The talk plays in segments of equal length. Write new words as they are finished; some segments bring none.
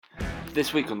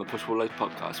This week on the Push Pull Legs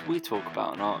podcast, we talk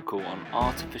about an article on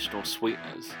artificial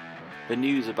sweeteners, the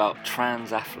news about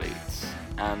trans athletes,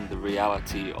 and the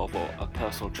reality of what a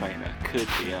personal trainer could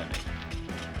be earning.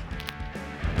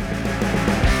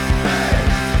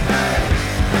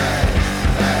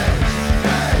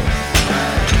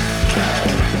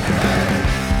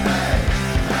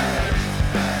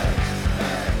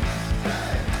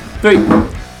 Three,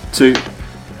 two,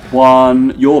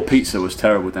 one. Your pizza was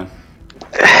terrible, Dan.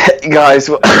 Guys,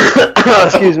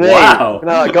 excuse me. Wow.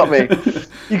 No, it got me.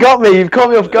 You got me. You've caught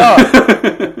me off guard.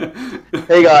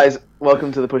 Hey guys,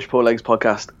 welcome to the Push Pull Legs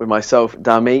podcast with myself,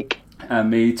 Dan Meek. And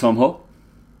me, Tom Hall.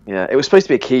 Yeah, it was supposed to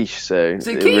be a quiche, so Is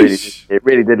it quiche? It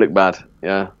really did look bad.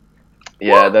 Yeah.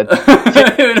 Yeah. Did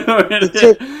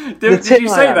you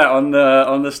say that on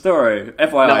the story?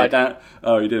 FYI, No, Dan.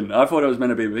 Oh, you didn't. I thought it was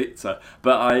meant to be pizza,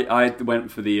 but I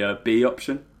went for the B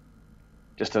option.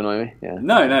 Just to annoy me. Yeah.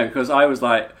 No, because I was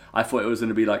like, I thought it was going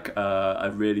to be like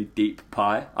a really deep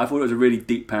pie. I thought it was a really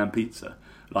deep pan pizza,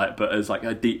 but as like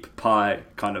a deep pie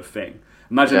kind of thing.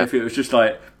 Imagine if it was just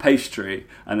like pastry,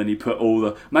 and then you put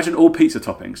imagine all pizza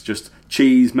toppings, just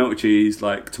cheese, melted cheese,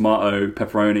 like tomato,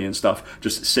 pepperoni and stuff,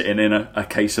 just sitting in a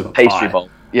case of a pastry pie. bowl.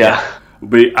 Yeah. Would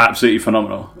be absolutely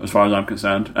phenomenal as far as I'm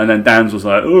concerned. And then Dan's was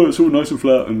like, oh, it's all nice and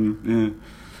flat and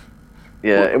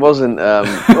Yeah, it wasn't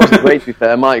great to be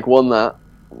fair. Mike won that.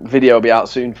 Video will be out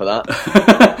soon for that.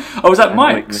 Oh, was that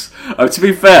Mike's? Oh, to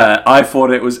be fair, I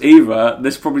thought it was either,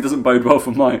 this probably doesn't bode well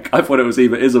for Mike, I thought it was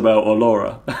either Isabel or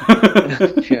Laura.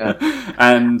 Yeah.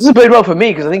 And This is played well for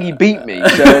me because I think he beat me.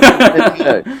 So,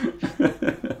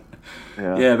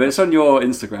 yeah, but it's on your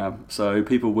Instagram, so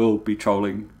people will be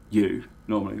trolling you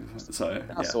normally. So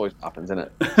That's always what happens, isn't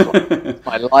it? It's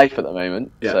my life at the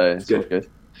moment, Yeah, so it's it's all good.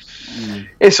 good.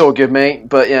 It's all good, mate.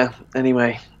 But yeah,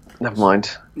 anyway, never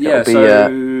mind. yeah,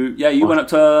 you went up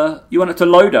to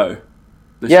Lodo.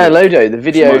 Yeah, week. Lodo. The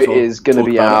video Might as well is going to talk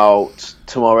be about out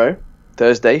tomorrow,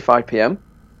 Thursday, 5 p.m.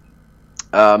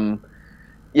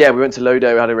 Yeah, we went to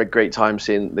Lodo. Had a great time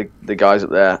seeing the guys up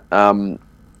there. And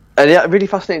yeah, really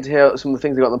fascinating to hear some of the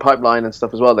things they got in the pipeline and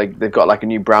stuff as well. They've got like a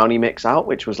new brownie mix out,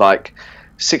 which was like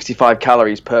 65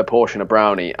 calories per portion of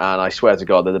brownie, and I swear to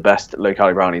God, they're the best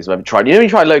low-calorie brownies I've ever tried. You know when you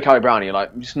try low-calorie brownie, you're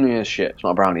like, shit, it's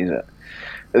not a brownie, is it?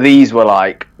 These were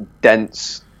like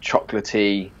dense,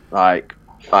 chocolatey, like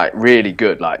really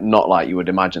good, like not like you would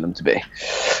imagine them to be.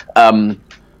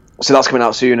 So that's coming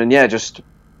out soon, and yeah, just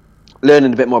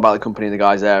learning a bit more about the company and the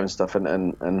guys there and stuff,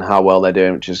 and how well they're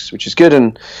doing, which is good.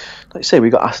 And like I say,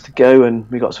 we got asked to go, and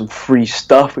we got some free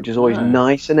stuff, which is always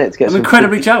nice, isn't it? To get I'm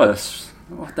incredibly jealous.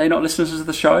 Are they not listeners of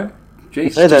the show?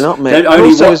 Jeez, no, they're not, mate.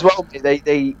 Also, as well,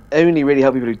 they only really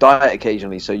help people who diet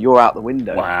occasionally, so you're out the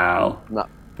window. Wow. No.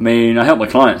 I mean, I help my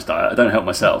clients diet. I don't help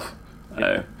myself.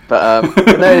 No. But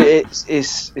no,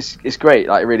 it's great.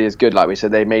 Like, it really is good. Like we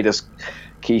said, they made us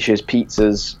quiches,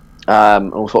 pizzas,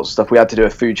 all sorts of stuff. We had to do a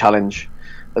food challenge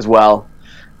as well,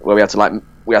 where we had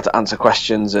to answer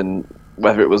questions, and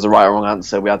whether it was the right or wrong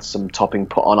answer, we had some topping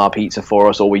put on our pizza for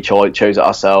us, or we chose it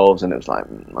ourselves, and it was like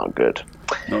not good.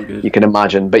 Not good. You can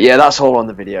imagine. But yeah, that's all on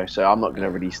the video, so I'm not going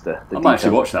to release the I might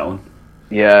actually watch that one.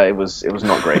 Yeah, it was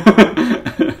not great.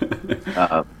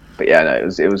 But yeah, no,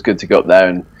 it was good to go up there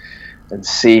and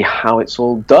see how it's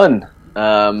all done.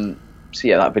 So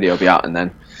yeah, that video will be out, and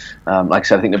then like I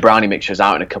said, I think the brownie mixture is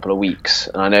out in a couple of weeks,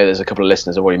 and I know there's a couple of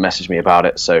listeners have already messaged me about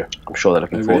it, so I'm sure they're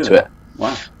looking forward to it.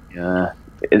 Wow. Yeah,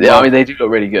 I mean, they do look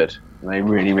really good. They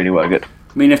really, really were good.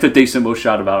 I mean, if they're decent, we'll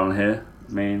shout about it on here.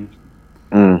 I mean,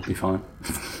 be fine.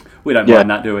 We don't Yeah. mind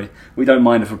that, do we? We don't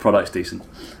mind if a product's decent.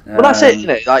 Well, that's it, isn't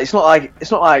it? Like, it's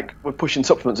not like we're pushing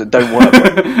supplements that don't work.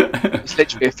 It's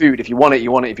literally a food. If you want it,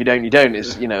 you want it. If you don't, you don't.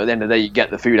 It's, at the end of the day, you get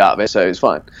the food out of it, so it's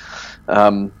fine.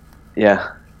 Yeah.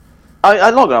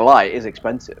 I'm not gonna lie, it is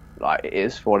expensive. Like, it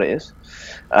is for what it is.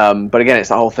 But again, it's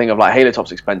the whole thing of like Halo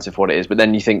Top's expensive for what it is, but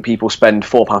then you think people spend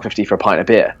 £4.50 for a pint of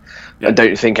beer and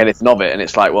don't think anything of it, and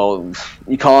it's like, well,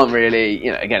 you can't really.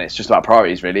 Again, it's just about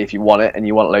priorities, really. If you want it and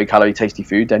you want low calorie, tasty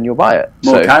food, then you'll buy it.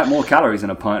 More calories in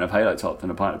a pint of Halo Top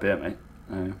than a pint of beer, mate.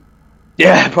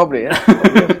 Yeah, probably.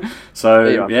 Yeah.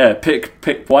 So yeah,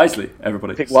 pick wisely,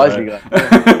 everybody. Pick wisely, guys.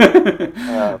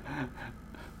 Yeah.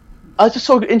 I just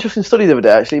saw an interesting study the other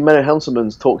day, actually. Menno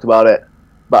Henselmans talked about it,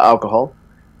 about alcohol.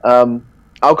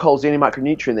 Alcohol is the only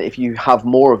macronutrient that if you have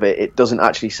more of it, it doesn't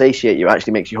actually satiate you, it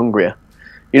actually makes you hungrier.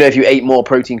 If you ate more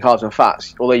protein, carbs and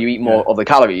fats, although you eat more of the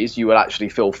calories, you would actually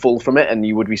feel full from it and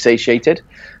you would be satiated.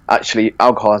 Actually,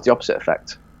 alcohol has the opposite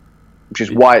effect, which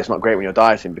is why it's not great when you're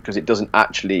dieting, because it doesn't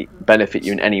actually benefit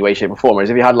you in any way, shape or form. Whereas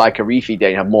if you had like a refeed day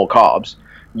and had more carbs,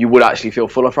 you would actually feel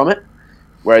fuller from it.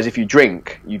 Whereas if you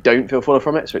drink, you don't feel fuller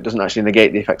from it, so it doesn't actually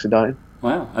negate the effects of dieting.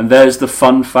 Wow. And there's the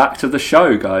fun fact of the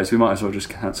show, guys. We might as well just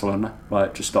cancel on that.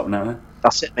 Right, just stop now then.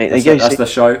 That's it, mate. There you go. That's the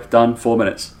show. Done. 4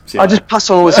 minutes. I'll just pass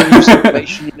on all this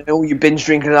information. All you binge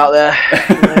drinkers out there.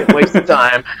 Waste of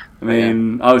time. I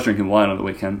mean, I was drinking wine on the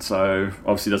weekend, so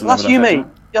obviously doesn't that's have an you, effect.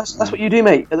 mate. Yes, that's what you do,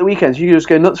 mate. At the weekends, you just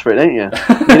go nuts for it, don't you?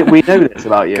 We know this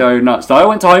about you. Go nuts. I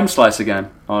went to Home Slice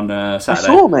again on Saturday.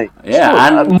 I saw, mate.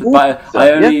 Yeah,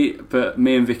 but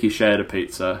me and Vicky shared a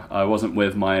pizza. I wasn't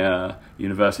with my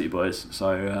university boys,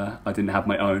 so I didn't have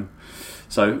my own.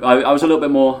 So I was a little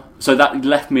bit more. So that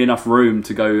left me enough room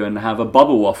to go and have a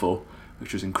bubble waffle,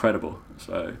 which was incredible.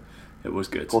 So it was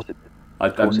good. Of course it did. I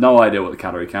have no idea what the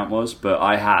calorie count was, but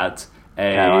I had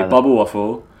a bubble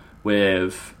waffle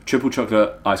with triple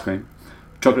chocolate ice cream,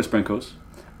 chocolate sprinkles,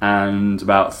 and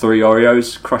about 3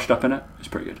 Oreos crushed up in it. It's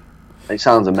pretty good. It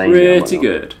sounds amazing. Pretty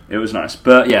good. It was nice.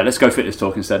 But yeah, let's go fitness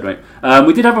talk instead, mate.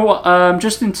 We did have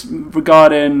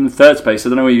regarding third space, I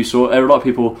don't know where you saw it. There were a lot of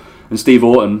people, and Steve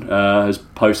Orton has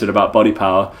posted about Body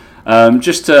Power,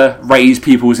 just to raise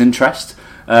people's interest.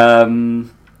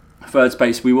 Third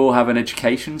space, we will have an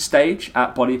education stage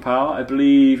at Body Power, I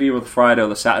believe either the Friday or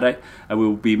the Saturday, and we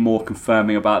will be more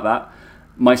confirming about that.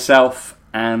 Myself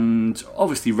and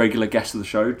obviously regular guest of the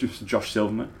show, just Josh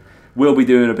Silverman, will be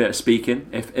doing a bit of speaking.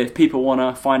 If people want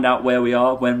to find out where we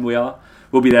are, when we are,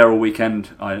 we'll be there all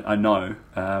weekend. I know.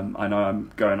 I know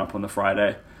I'm going up on the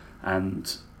Friday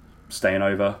and staying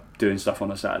over, doing stuff on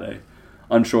the Saturday.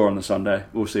 Unsure on the Sunday.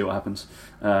 We'll see what happens.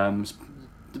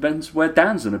 Depends where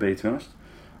Dan's going to be, to be honest.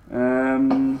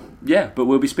 Yeah, but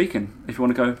we'll be speaking. If you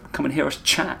want to come and hear us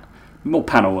chat. More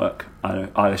panel work,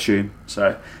 I assume. So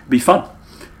it'll be fun.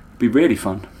 It'll be really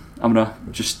fun. I'm going to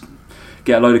just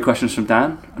get a load of questions from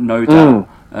Dan, no doubt.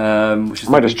 Which is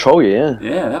might just troll you, yeah.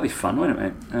 Yeah, that'd be fun, wouldn't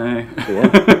it, mate?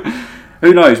 Yeah.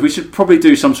 Who knows? We should probably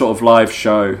do some sort of live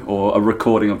show or a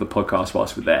recording of the podcast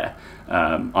whilst we're there.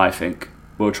 I think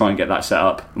we'll try and get that set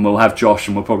up, and we'll have Josh,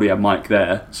 and we'll probably have Mike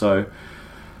there. So,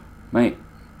 mate,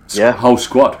 whole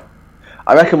squad.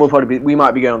 I reckon we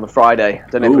might be going on the Friday. I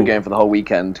don't know if we're going for the whole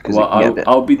weekend.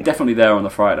 I'll be definitely there on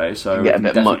the Friday, so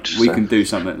we can do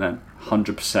something then,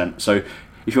 100%. So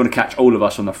if you want to catch all of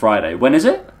us on the Friday, when is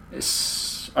it?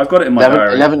 I've got it in my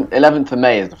diary. 11th of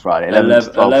May is the Friday.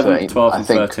 11th, 12th and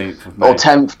 13th of May. Or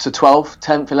 10th to 12th,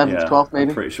 10th, 11th to 12th maybe.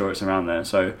 I'm pretty sure it's around there.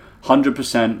 So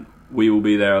 100% we will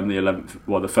be there on the 11th,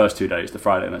 well, the first 2 days, the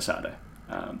Friday and the Saturday.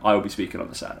 I will be speaking on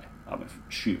the Saturday, I'm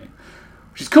assuming,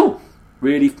 which is cool.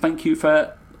 Really, thank you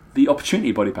for the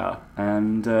opportunity, Body Power.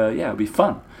 And it'll be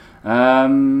fun.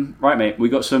 Right, mate, we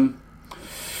got some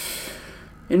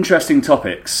interesting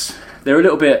topics. They're a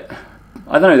little bit,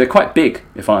 I don't know, they're quite big,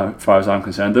 as far as I'm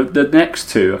concerned. The next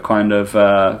two are kind of,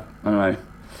 I don't know,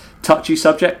 touchy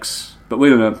subjects, but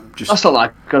we're going to just... That's not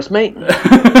like us, mate.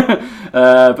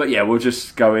 But yeah, we'll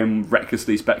just go in,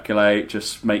 recklessly speculate,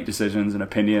 just make decisions and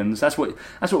opinions. That's what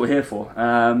we're here for.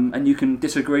 And you can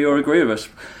disagree or agree with us.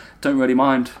 Don't really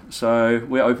mind. So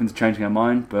we're open to changing our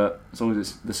mind, but as long as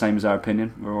it's the same as our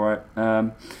opinion, we're all right.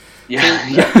 Go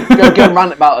and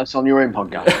rant about us on your own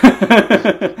podcast.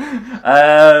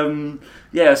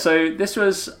 So this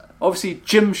was obviously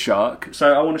Gymshark.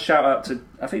 So I want to shout out to,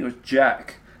 I think it was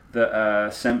Jack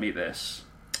that sent me this.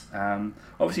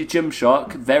 Obviously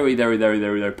Gymshark, very, very, very,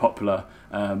 very, very popular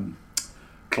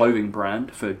clothing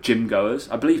brand for gym goers.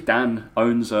 I believe Dan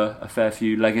owns a fair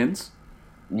few leggings.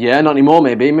 Yeah, not anymore.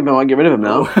 Maybe I might get rid of them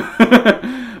now.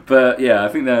 But yeah, I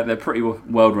think they're pretty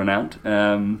world renowned.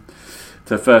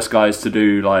 The first guys to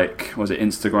do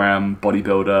Instagram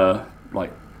bodybuilder, I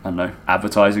don't know,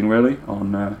 advertising really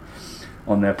on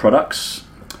their products.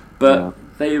 But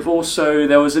they've also,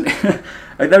 there was a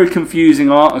very confusing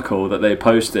article that they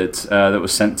posted that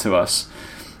was sent to us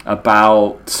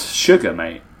about sugar,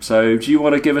 mate. So do you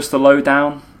want to give us the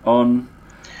lowdown on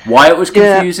why it was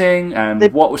confusing and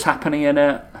what was happening in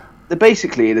it?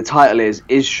 Basically, the title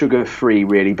is sugar-free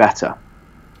really better?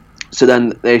 So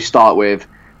then they start with,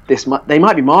 they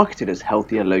might be marketed as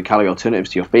healthier, low-calorie alternatives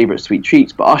to your favourite sweet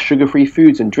treats, but are sugar-free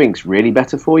foods and drinks really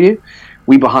better for you?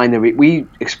 We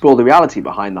explore the reality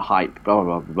behind the hype, blah,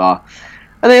 blah, blah, blah.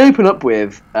 And they open up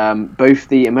with both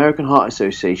the American Heart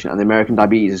Association and the American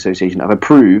Diabetes Association have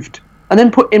approved, and then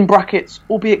put in brackets,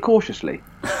 albeit cautiously.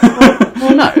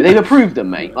 Well, no, they've approved them,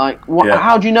 mate.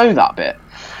 How do you know that bit?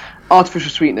 Artificial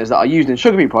sweeteners that are used in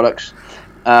sugar-free products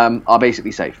are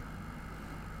basically safe.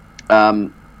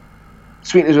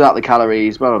 Sweeteners without the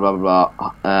calories, blah, blah, blah, blah,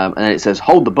 blah. And then it says,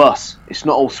 hold the bus. It's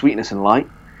not all sweetness and light.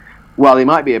 While they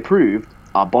might be approved,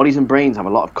 our bodies and brains have a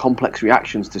lot of complex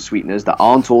reactions to sweeteners that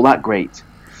aren't all that great.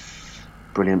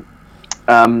 Brilliant.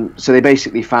 So they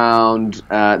basically found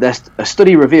a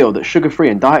study revealed that sugar-free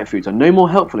and diet foods are no more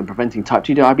helpful in preventing type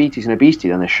 2 diabetes and obesity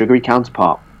than their sugary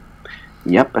counterpart.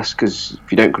 Yep, that's because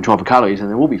if you don't control for calories, then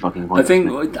there will be fucking points.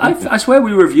 I swear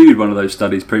we reviewed one of those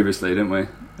studies previously, didn't we?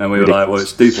 And we were like, well,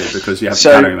 it's stupid because you have to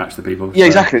calorie match the people. Yeah,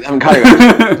 exactly. They haven't calorie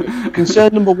matched.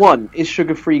 Concern number 1, is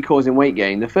sugar-free causing weight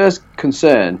gain? The first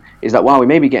concern is that while we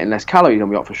may be getting less calories when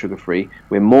we opt for sugar-free,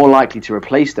 we're more likely to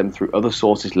replace them through other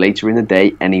sources later in the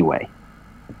day anyway.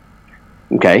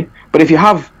 Okay, but if you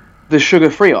have the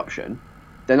sugar-free option,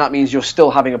 then that means you're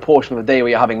still having a portion of the day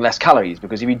where you're having less calories,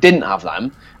 because if you didn't have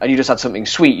them and you just had something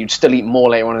sweet, you'd still eat more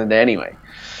later on in the day anyway.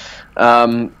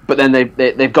 But then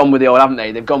they've gone with the old, haven't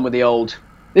they? They've gone with the old.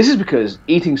 This is because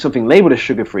eating something labelled as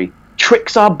sugar-free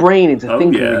tricks our brain into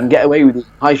thinking we can get away with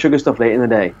high sugar stuff later in the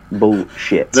day.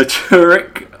 Bullshit. The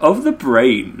trick of the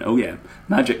brain. Oh yeah,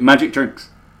 magic drinks.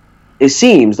 It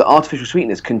seems that artificial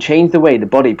sweeteners can change the way the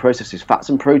body processes fats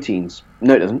and proteins.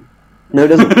 No, it doesn't. No, it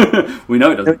doesn't. We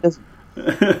know it doesn't. No, it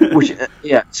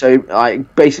doesn't. So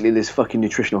basically this fucking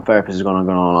nutritional therapist has gone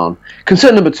on.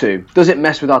 Concern number 2, does it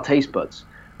mess with our taste buds?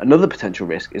 Another potential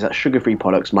risk is that sugar-free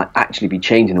products might actually be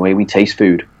changing the way we taste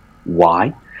food.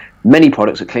 Why? Many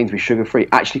products that claim to be sugar-free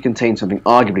actually contain something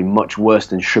arguably much worse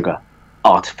than sugar: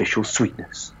 artificial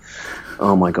sweetness.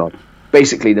 Oh my god.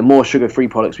 Basically, the more sugar-free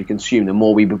products we consume, the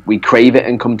more we crave it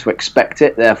and come to expect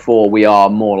it. Therefore, we are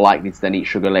more likely to then eat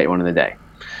sugar later on in the day.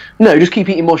 No, just keep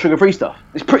eating more sugar-free stuff.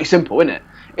 It's pretty simple, isn't it?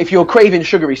 If you're craving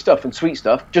sugary stuff and sweet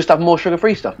stuff, just have more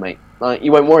sugar-free stuff, mate. Like,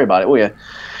 you won't worry about it, will you?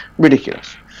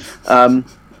 Ridiculous.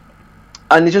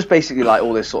 And there's just basically like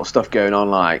all this sort of stuff going on,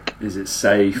 like, is it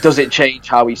safe? Does it change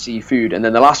how we see food? And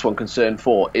then the last one, concern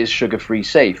 4, is sugar-free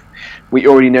safe? We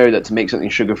already know that to make something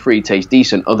sugar-free taste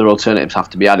decent, other alternatives have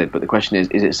to be added. But the question is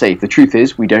it safe? The truth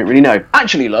is, we don't really know.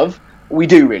 Actually, love, we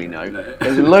do really know.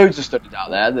 There's loads of studies out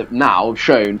there that now have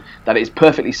shown that it's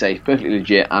perfectly safe, perfectly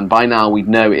legit, and by now we'd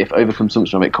know if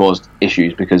overconsumption of it caused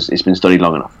issues because it's been studied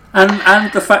long enough.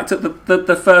 And the fact that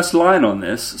the first line on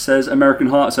this says American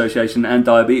Heart Association and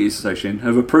Diabetes Association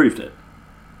have approved it.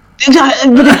 Ridiculous.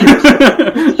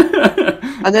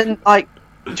 And then, like,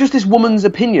 just this woman's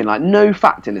opinion, like, no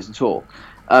fact in this at all.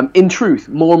 In truth,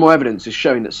 more and more evidence is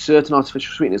showing that certain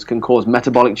artificial sweeteners can cause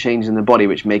metabolic changes in the body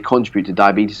which may contribute to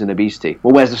diabetes and obesity.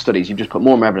 Well, where's the studies? You've just put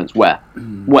more and more evidence. Where?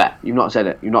 Where? You've not said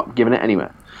it. You've not given it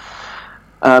anywhere.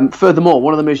 Furthermore,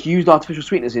 one of the most used artificial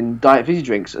sweeteners in diet fizzy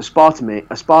drinks,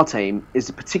 aspartame,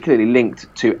 is particularly linked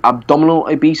to abdominal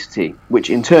obesity, which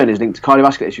in turn is linked to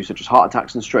cardiovascular issues such as heart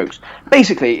attacks and strokes.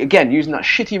 Basically, again, using that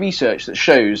shitty research that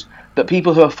shows that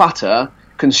people who are fatter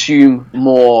consume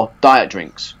more diet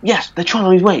drinks. Yes, they're trying to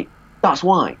lose weight. That's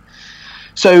why.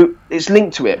 So it's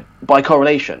linked to it by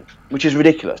correlation, which is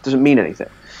ridiculous. Doesn't mean anything.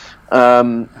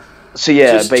 So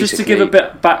yeah, basically, just to give a bit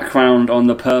of background on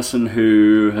the person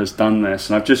who has done this,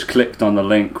 and I've just clicked on the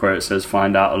link where it says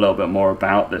find out a little bit more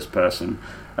about this person.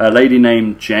 A lady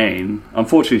named Jane.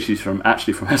 Unfortunately, she's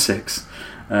actually from Essex.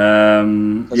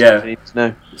 Yeah.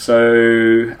 No.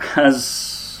 So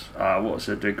has what's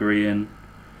her degree in?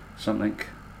 Something.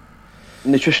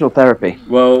 Nutritional therapy.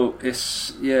 Well,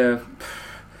 it's but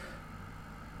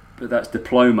that's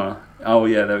diploma. Oh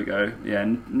yeah, there we go. Yeah,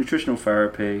 nutritional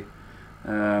therapy,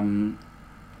 and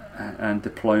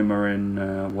diploma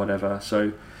in whatever.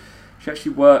 So she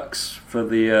actually works for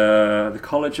the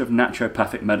College of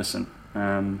Naturopathic Medicine.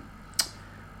 And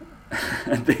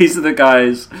these are the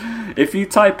guys. If you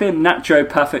type in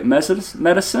naturopathic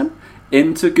medicine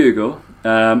into Google.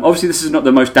 Obviously this is not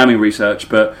the most damning research,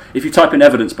 but if you type in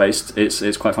evidence-based,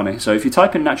 it's quite funny. So if you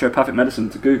type in naturopathic medicine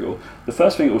to Google, the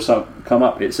first thing that will come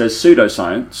up, it says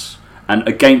pseudoscience and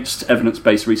against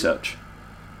evidence-based research.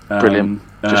 Brilliant.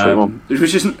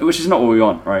 Which is not what we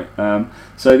want, right?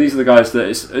 So these are the guys that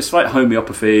it's like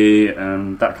homeopathy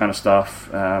and that kind of stuff.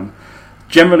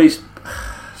 Generally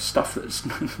stuff that's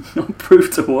not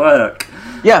proved to work.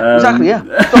 Yeah, exactly. Yeah,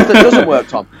 stuff that doesn't work,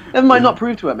 Tom. Never mind, not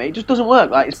proved to work, mate. It just doesn't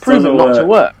work. Like, it's proven not to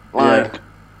work. Like,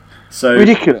 so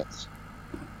ridiculous.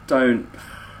 Don't.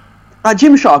 Like,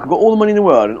 Gymshark have got all the money in the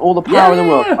world and all the power in the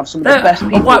world. Have some of the best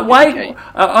people. Why?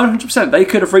 100%. They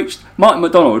could have reached. Martin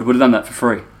McDonald would have done that for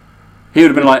free. He would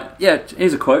have been like, "Yeah,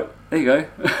 here's a quote. There you go."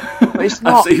 But it's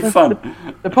not absolutely fun.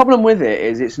 The problem with it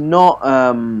is it's not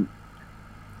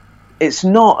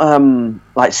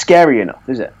like scary enough,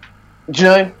 is it? Do you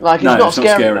know? Like, it's not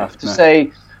scary enough to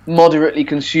say moderately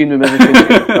consume them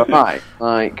everything. Right?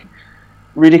 Like,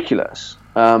 ridiculous.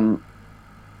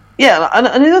 Yeah, and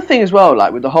another thing as well,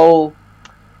 like with the whole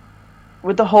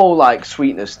like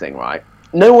sweetness thing, right?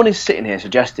 No one is sitting here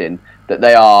suggesting that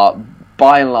they are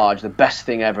by and large the best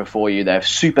thing ever for you. They're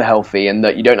super healthy, and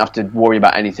that you don't have to worry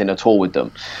about anything at all with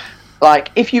them.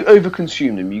 Like, if you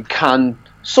overconsume them, you can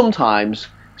sometimes.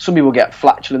 Some people get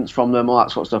flatulence from them, all that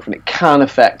sort of stuff, and it can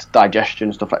affect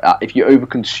digestion, stuff like that, if you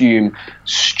overconsume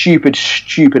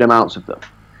stupid amounts of them.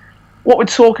 What we're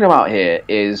talking about here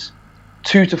is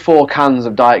 2 to 4 cans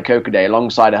of Diet Coke a day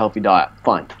alongside a healthy diet.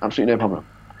 Fine, absolutely no problem.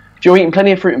 If you're eating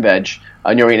plenty of fruit and veg,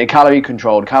 and you're eating a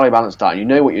calorie-controlled, calorie-balanced diet, and you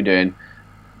know what you're doing,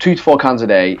 2 to 4 cans a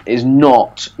day is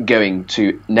not going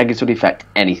to negatively affect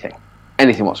anything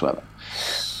whatsoever.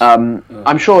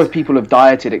 I'm sure if people have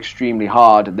dieted extremely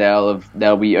hard, they'll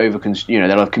have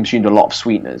consumed a lot of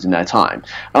sweeteners in their time.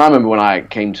 And I remember when I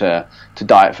came to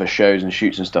diet for shows and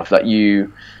shoots and stuff, that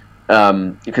you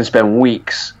can spend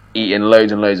weeks eating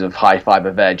loads and loads of high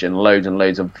fiber veg and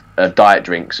loads of diet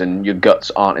drinks, and your guts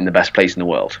aren't in the best place in the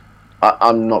world.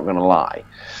 I'm not going to lie,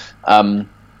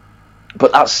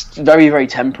 but that's very, very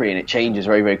temporary, and it changes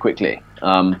very, very quickly.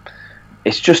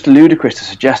 It's just ludicrous to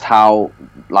suggest how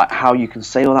you can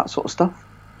say all that sort of stuff.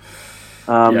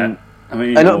 But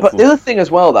the other thing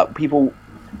as well that people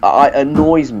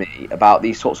annoys me about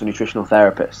these sorts of nutritional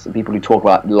therapists and people who talk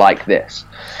about like this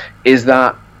is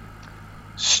that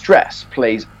stress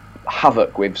plays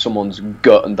havoc with someone's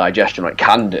gut and digestion, or it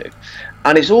can do.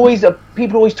 And it's always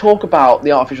people always talk about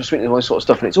the artificial sweeteners and all this sort of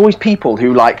stuff, and it's always people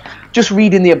who just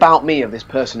reading the about me of this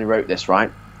person who wrote this,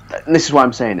 right? And this is why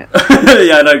I'm saying it.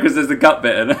 Yeah, I know, because there's the gut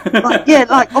bit in it.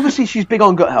 Obviously she's big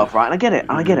on gut health, right? And I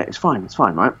get it. It's fine,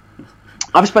 right?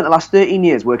 I've spent the last 13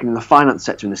 years working in the finance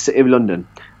sector in the City of London,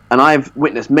 and I've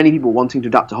witnessed many people wanting to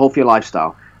adapt a healthier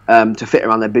lifestyle to fit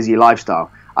around their busy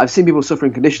lifestyle. I've seen people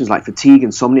suffering conditions like fatigue,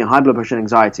 insomnia, high blood pressure and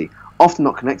anxiety, often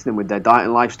not connecting them with their diet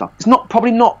and lifestyle. It's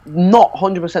probably not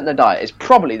 100% their diet. It's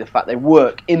probably the fact they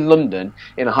work in London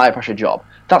in a high pressure job.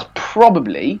 That's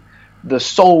probably the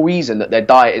sole reason that their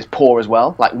diet is poor as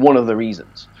well. Like, one of the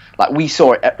reasons. Like, we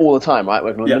saw it all the time, right?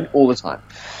 Working in London, all the time.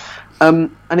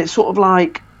 And it's sort of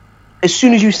like, as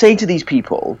soon as you say to these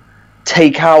people,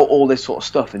 take out all this sort of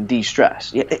stuff and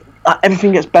de-stress,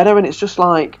 everything gets better, and it's just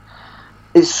like,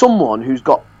 it's someone who's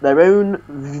got their own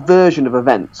version of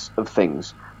events of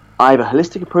things. I have a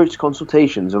holistic approach to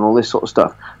consultations and all this sort of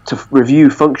stuff to review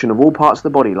function of all parts of the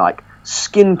body, like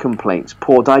skin complaints,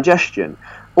 poor digestion,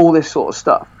 all this sort of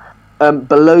stuff.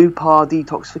 Below par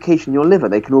detoxification in your liver,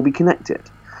 they can all be connected.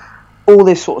 All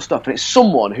this sort of stuff. And it's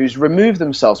someone who's removed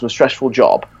themselves from a stressful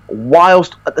job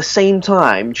whilst at the same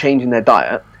time changing their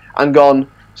diet and gone,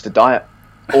 it's the diet.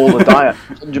 All the diet.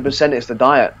 100% it's the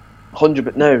diet.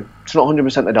 No, it's not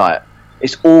 100% the diet.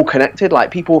 It's all connected.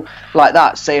 Like, people like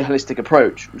that say a holistic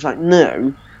approach. It's like,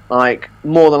 no. Like,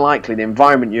 more than likely the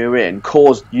environment you're in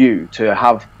caused you to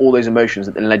have all those emotions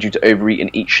that then led you to overeat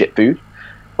and eat shit food.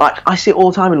 Like, I see it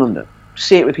all the time in London.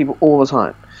 See it with people all the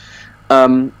time.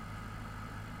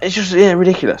 It's just,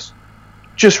 ridiculous.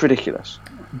 Just ridiculous.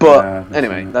 But,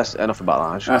 anyway, that's enough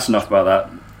about that. That's enough about that.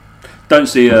 Don't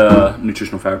see a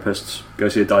nutritional therapist. Go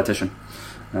see a dietitian.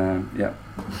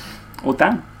 Or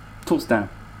Dan. Talk to Dan.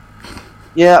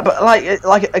 Yeah, but, like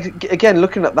again,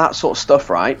 looking at that sort of stuff,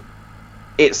 right,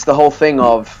 it's the whole thing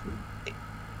of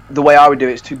the way I would do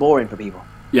it is too boring for people.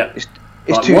 Yeah. It's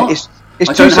too... What?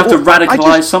 I don't have to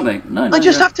radicalise something. No, I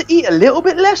just have to eat a little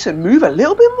bit less and move a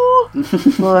little bit more. And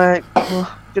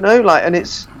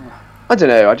it's, I don't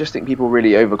know. I just think people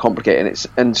really overcomplicate it,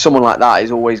 and someone like that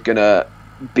is always gonna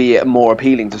be more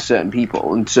appealing to certain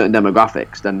people and certain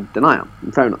demographics than I am.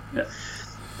 Fair enough. Yeah.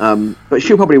 But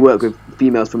she'll probably work with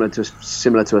females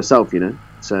similar to herself,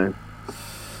 So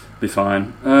be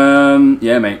fine.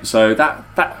 Yeah, mate. So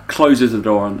that closes the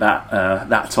door on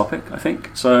that topic, I think.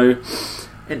 So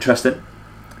interesting.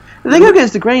 They go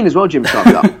against the grain as well,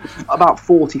 Gymshark. About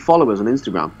 40 followers on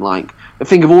Instagram. Like,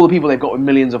 think of all the people they've got with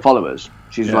millions of followers.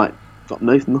 She's got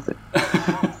nothing.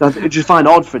 I just find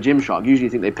odd for Gymshark. Usually, you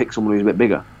think they pick someone who's a bit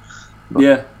bigger. But,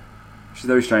 yeah, she's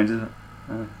very strange, isn't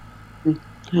it?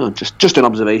 Yeah, just an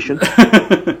observation.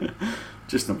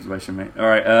 Just an observation, mate. All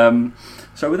right.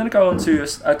 So we're going to go on to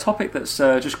a topic that's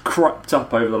just cropped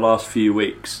up over the last few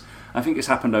weeks. I think it's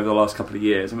happened over the last couple of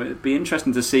years, and it'd be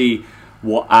interesting to see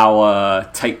what our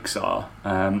takes are.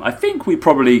 I think we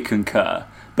probably concur,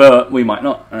 but we might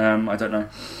not. I don't know.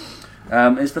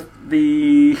 Is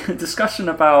the discussion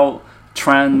about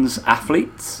trans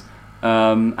athletes,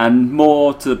 and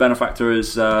more to the benefactor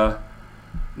is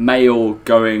male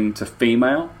going to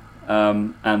female,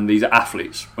 and these are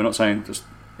athletes. We're not saying just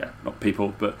not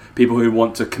people, but people who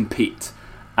want to compete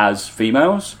as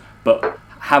females, but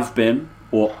have been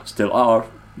or still are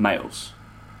males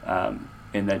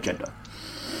in their gender.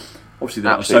 Obviously,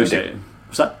 they're not associated.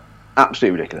 What's that?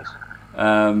 Absolutely ridiculous.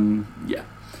 Yeah.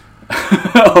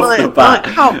 off the bat.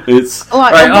 It's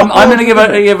right. I'm going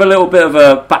to give a little bit of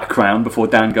a background before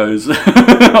Dan goes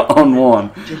on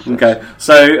one. Okay,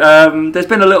 so there's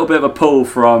been a little bit of a pull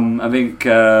from, I think,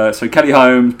 so Kelly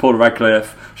Holmes, Paula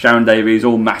Radcliffe, Sharon Davies,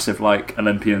 all massive like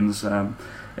Olympians in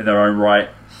their own right.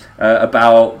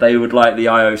 About they would like the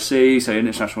IOC, so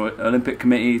International Olympic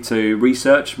Committee, to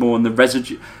research more on the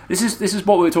residue. This is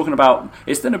what we were talking about.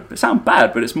 It's going to sound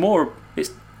bad, but it's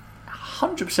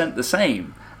 100% the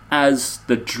same as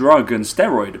the drug and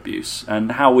steroid abuse,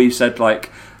 and how we've said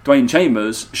like Dwayne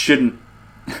Chambers shouldn't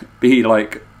be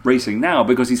like racing now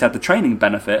because he's had the training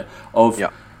benefit of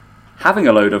having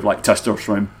a load of like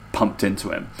testosterone pumped into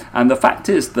him. And the fact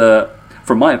is that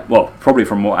probably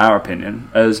from our opinion,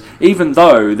 as even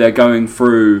though they're going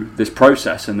through this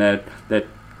process and they're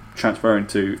transferring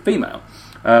to female,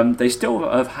 they still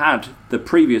have had the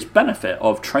previous benefit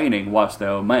of training whilst they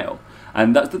were male.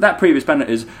 And that previous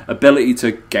benefit is ability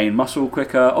to gain muscle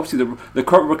quicker. Obviously, the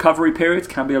recovery periods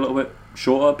can be a little bit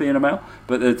shorter being a male,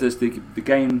 but there's the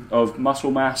gain of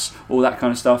muscle mass, all that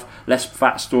kind of stuff, less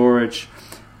fat storage,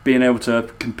 being able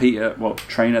to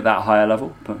train at that higher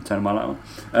level. Turn my light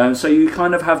on. So you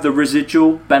kind of have the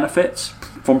residual benefits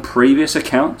from previous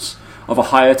accounts of a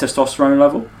higher testosterone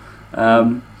level,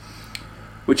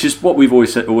 which is what we've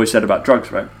always said about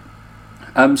drugs, right?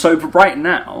 So right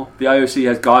now, the IOC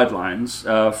has guidelines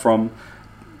from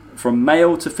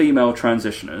male to female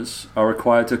transitioners are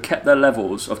required to keep their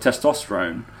levels of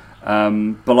testosterone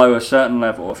below a certain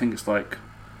level. I think it's like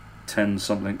 10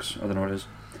 somethings. I don't know what it is.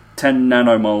 10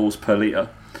 nanomoles per litre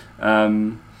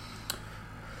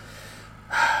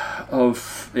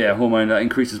of hormone that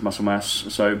increases muscle mass.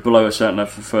 So below a certain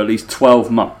level for at least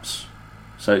 12 months.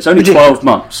 So it's only 12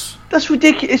 months. That's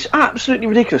ridiculous. It's absolutely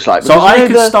ridiculous. Like, so I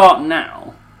could start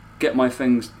now, get my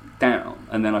things down,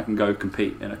 and then I can go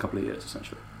compete in a couple of years,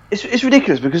 essentially. It's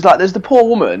ridiculous because like there's the poor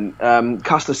woman,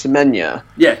 Caster Semenya.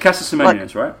 Yeah, Caster Semenya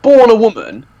is right. Born a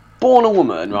woman,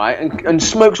 right, and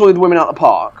smokes all the women out the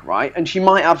park, right, and she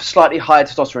might have slightly higher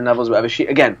testosterone levels, whatever. She,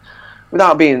 again,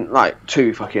 without being like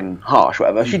too fucking harsh,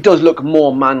 whatever, she does look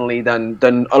more manly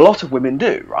than a lot of women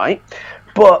do, right?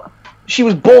 But she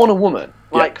was born a woman.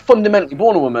 Like, fundamentally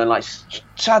born a woman, like, she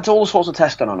had all sorts of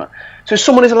tests done on her. So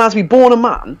someone is allowed to be born a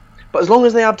man, but as long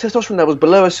as they have testosterone levels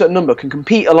below a certain number, can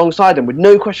compete alongside them with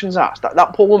no questions asked.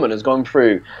 That poor woman has gone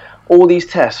through all these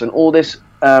tests and all these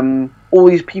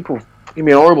people fucking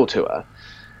being horrible to her.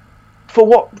 For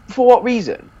what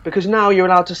reason? Because now you're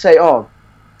allowed to say, oh,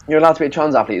 you're allowed to be a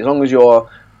trans athlete, as long as your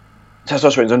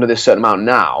testosterone is under this certain amount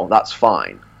now, that's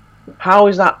fine. How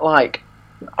is that, like,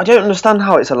 I don't understand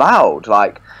how it's allowed,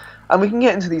 like. And we can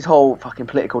get into these whole fucking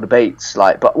political debates,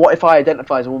 like, but what if I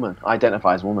identify as a woman? I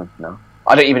identify as a woman. No,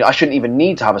 I shouldn't even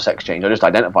need to have a sex change. I just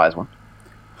identify as one.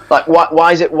 Like,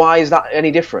 why is that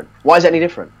any different? Why is it any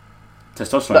different?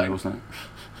 Testosterone, wasn't it?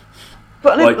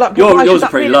 But yours are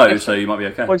pretty low, so you might be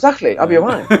okay. Well, exactly, I'd be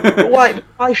alright. But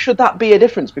why should that be a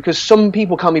difference? Because some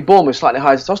people can be born with slightly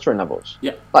higher testosterone levels.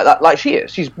 Yeah, like that, like she is.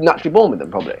 She's naturally born with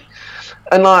them, probably.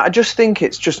 And like, I just think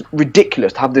it's just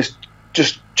ridiculous to have this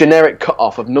just generic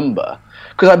cut-off of number,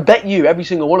 because I bet you every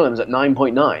single one of them is at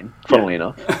 9.9, funnily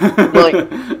enough. Like,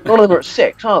 none of them are at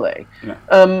 6, are they? Yeah.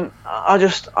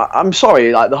 I'm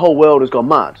sorry, like, the whole world has gone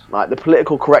mad. Like, the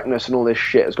political correctness and all this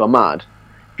shit has gone mad.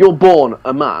 If you're born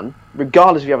a man,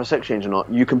 regardless if you have a sex change or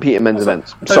not, you compete in men's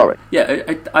events. I'm sorry.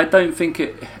 Yeah, I don't think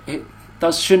it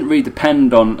shouldn't really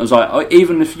depend on, as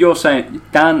even if you're saying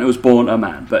Dan was born a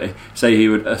man, but say he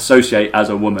would associate as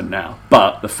a woman now,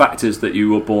 but the fact is that you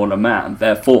were born a man,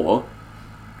 therefore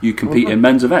you compete in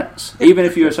men's events, even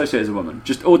if you associate as a woman.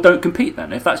 Or don't compete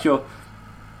then. If that's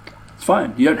it's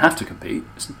fine. You don't have to compete.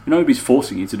 Nobody's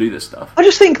forcing you to do this stuff. I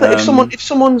just think that if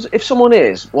someone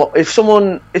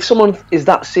is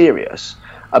that serious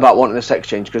about wanting a sex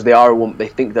change because they are a woman, they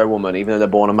think they're a woman, even though they're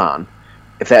born a man.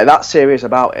 If they're that serious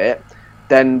about it,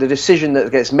 then the decision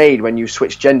that gets made when you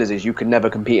switch genders is you can never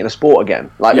compete in a sport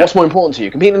again. Like, what's more important to you,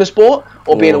 competing in a sport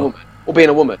or being a woman? Or being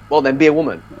a woman? Well, then be a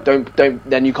woman. Don't.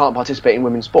 Then you can't participate in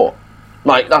women's sport.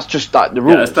 Like, that's just like the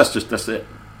rules. Yeah, that's it.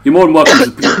 You're more than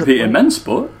welcome to compete in men's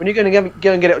sport. When you're going to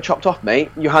go and get it chopped off, mate,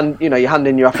 you hand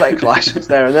in your athletics license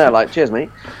there and there. Like, cheers, mate.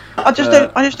 I just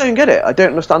don't get it. I don't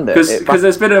understand it. Because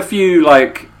there's been a few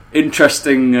like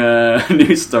interesting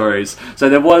news stories. So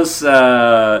there was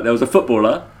a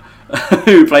footballer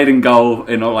who played in goal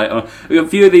in a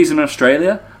few of these in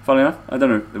Australia. Funny enough, I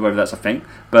don't know whether that's a thing,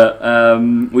 but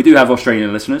we do have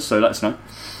Australian listeners, so let us know.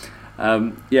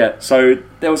 So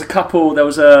there was a couple. There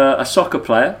was a soccer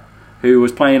player who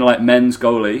was playing like men's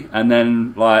goalie, and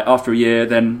then like after a year,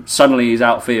 then suddenly he's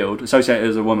outfield, associated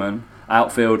as a woman,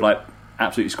 outfield like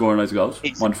absolutely scoring loads of goals.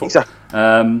 Wonderful. Exactly.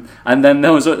 And then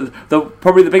there was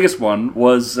probably the biggest one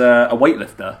was a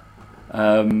weightlifter,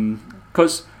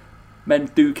 because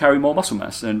men do carry more muscle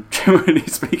mass, and generally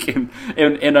speaking,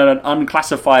 in an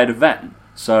unclassified event.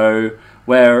 So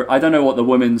where I don't know what the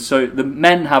women's, so the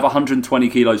men have 120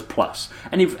 kilos plus.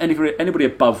 Anybody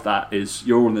above that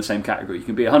you're all in the same category. You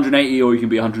can be 180 or you can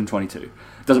be 122. It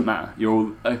doesn't matter. You're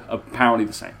all apparently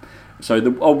the same. So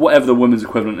or whatever the women's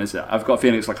equivalent is, I've got a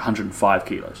feeling it's like 105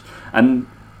 kilos. And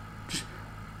just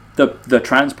the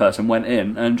trans person went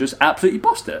in and just absolutely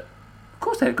bossed it. Of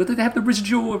course they have the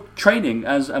residual of training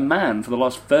as a man for the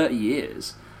last 30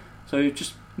 years. So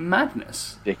just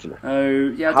madness. Ridiculous. Oh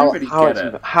yeah, I don't really get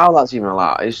it. How that's even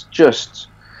allowed is just.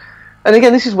 And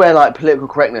again, this is where like political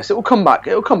correctness, it will come back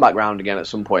round again at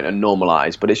some point and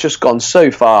normalise, but it's just gone so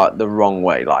far the wrong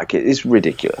way. Like, it is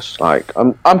ridiculous. Like,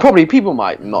 I'm probably, people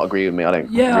might not agree with me. I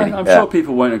don't. Yeah, really I'm care. sure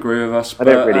people won't agree with us. I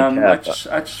don't really care.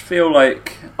 I just feel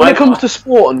like when it comes to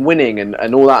sport and winning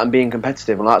and all that and being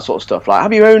competitive and that sort of stuff, like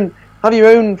have your own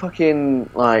fucking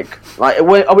like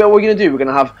what are we going to do? We're going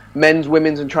to have men's,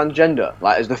 women's, and transgender.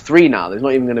 Like, there's the three now. There's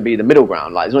not even going to be the middle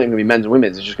ground. Like, there's not even going to be men's and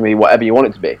women's. It's just going to be whatever you want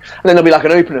it to be. And then there'll be like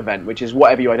an open event, which is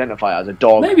whatever you identify as, a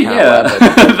dog. Maybe, cat,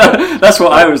 yeah. That's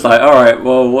what I was like. All right,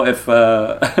 well, what if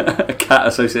a cat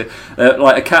associate,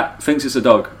 like a cat thinks it's a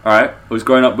dog? All right, was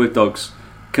growing up with dogs.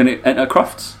 Can it enter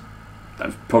Crufts?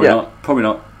 Probably not. Probably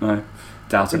not. No.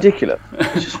 Doubt it. Ridiculous.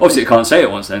 Obviously, it can't say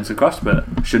it wants to enter Crufts, but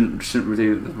shouldn't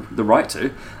really the right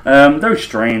to. Very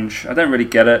strange. I don't really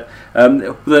get it.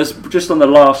 There's just on the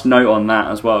last note on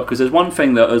that as well, because there's one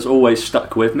thing that has always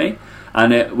stuck with me,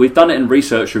 and we've done it in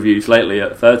research reviews lately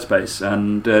at Third Space,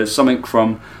 and something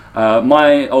from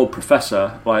my old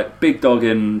professor, like big dog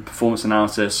in performance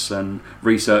analysis and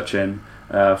researching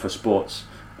for sports.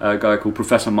 A guy called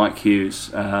Professor Mike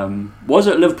Hughes was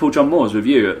at Liverpool John Moores with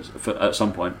you at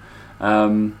some point.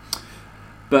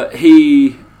 But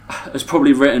he has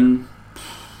probably written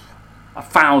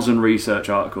 1,000 research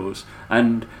articles,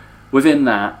 and within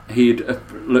that he'd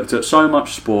looked at so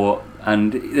much sport,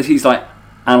 and he's like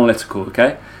analytical,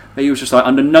 okay? But he was just like,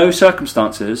 under no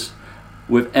circumstances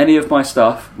with any of my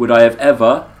stuff would I have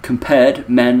ever compared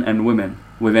men and women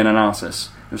within analysis.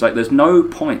 It was like, there's no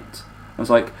point. I was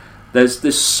like,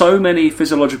 there's so many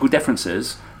physiological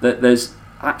differences that there's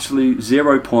actually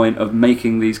 0 point of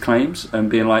making these claims and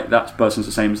being like, that person's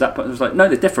the same as that person. It was like, no,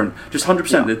 they're different. Just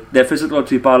 100%. Yeah. They're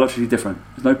physiologically, biologically different.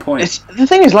 There's no point. The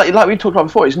thing is, like we talked about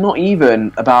before, it's not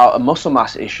even about a muscle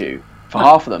mass issue for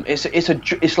half of them.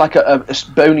 It's like a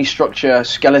bony structure,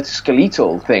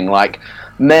 skeletal thing. Like,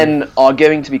 men are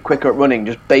going to be quicker at running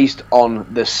just based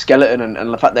on the skeleton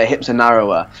and the fact their hips are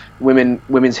narrower.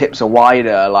 Women's hips are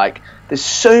wider. Like, there's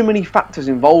so many factors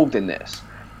involved in this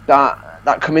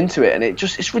that come into it, and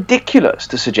it's ridiculous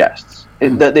to suggest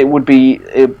that it would be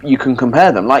you can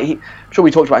compare them. Like, I'm sure we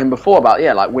talked about him before about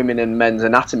like women and men's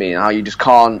anatomy and how you just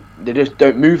can't. They just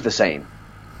don't move the same.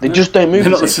 They just don't move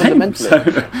the same fundamentally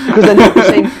because they're not the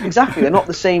same. Exactly, they're not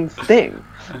the same thing.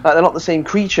 Like, they're not the same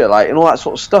creature. Like, and all that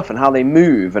sort of stuff, and how they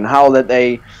move and how that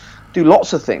they do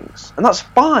lots of things, and that's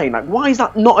fine. Like, why is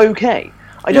that not okay?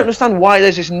 I don't understand why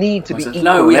there's this need to be equal.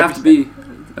 No, we have to be.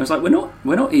 I was like,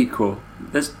 we're not equal.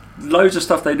 There's loads of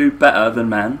stuff they do better than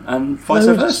men, and vice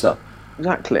versa.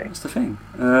 Exactly. That's the thing.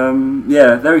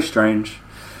 Very strange.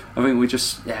 I think we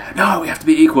just we have to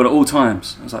be equal at all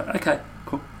times. I was like, okay,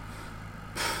 cool,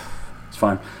 it's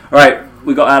fine. All right,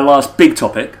 we got our last big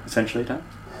topic essentially. Dan,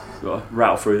 we've got to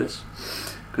rattle through this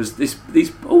because these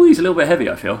are a little bit heavy.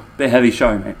 I feel a bit heavy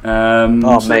show, mate.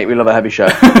 Mate, we love a heavy show.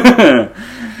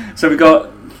 So we got.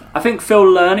 I think Phil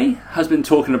Lerney has been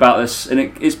talking about this, and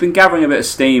it's been gathering a bit of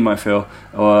steam, I feel,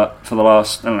 for the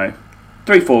last,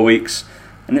 3-4 weeks,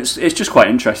 and it's just quite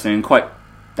interesting and quite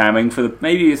damning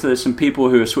maybe if there's some people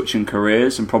who are switching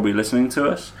careers and probably listening to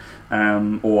us,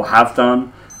 or have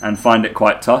done, and find it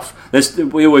quite tough.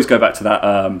 We always go back to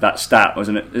that stat,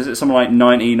 wasn't it? Is it something like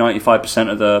 90-95%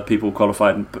 of the people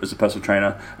qualified as a personal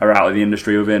trainer are out of the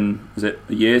industry within, is it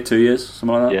a year, 2 years,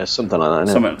 something like that? Yeah, something like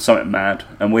that. Something mad.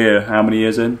 And we're how many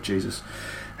years in? Jesus.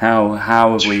 How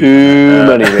have we... Too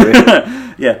many,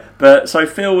 really. Yeah, but so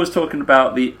Phil was talking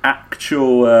about the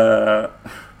actual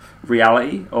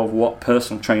reality of what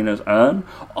personal trainers earn.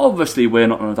 Obviously, we're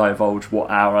not going to divulge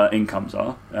what our incomes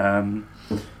are.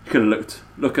 You could have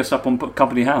look us up on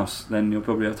Company House, then you'll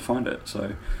probably have to find it.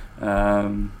 So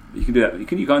you can do that.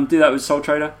 Can you go and do that with Soul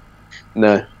Trader?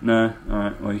 No. All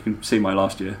right. Well, you can see my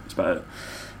last year. That's about it.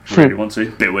 If you really want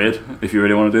to. Bit weird if you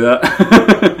really want to do that.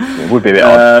 It would be a bit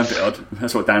odd. Bit odd.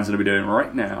 That's what Dan's going to be doing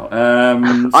right now.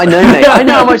 I know, mate. I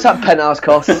know how much that penthouse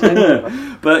costs.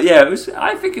 But yeah,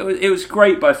 I think it was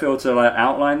great by Phil to like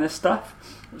outline this stuff.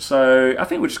 So I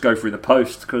think we'll just go through the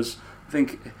post because I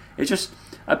think it's just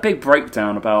a big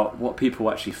breakdown about what people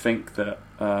actually think that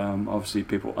obviously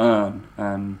people earn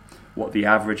and what the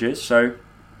average is. So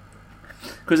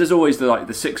because there's always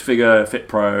the six-figure Fit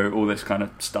Pro, all this kind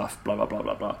of stuff, blah blah blah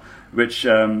blah blah, which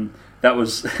that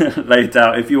was laid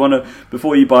out. If you want to,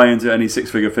 before you buy into any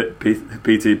six-figure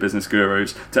PT business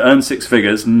gurus, to earn six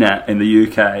figures net in the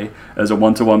UK as a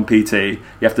one-to-one PT, you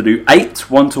have to do 8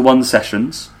 one-to-one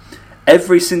sessions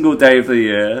every single day of the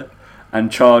year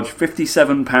and charge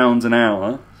 £57 an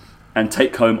hour and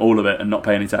take home all of it and not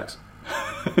pay any tax.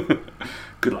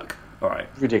 Good luck. All right.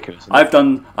 Ridiculous. I've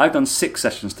done 6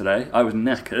 sessions today. I was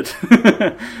knackered.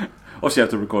 Obviously, I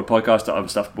have to record podcasts, other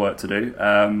stuff, work to do.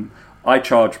 I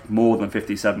charge more than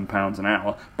 £57 an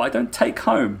hour, but I don't take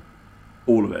home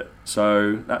all of it.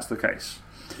 So that's the case.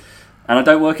 And I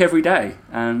don't work every day,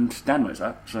 and Dan knows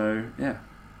that. So yeah.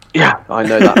 Yeah, I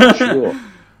know that for sure.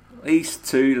 At least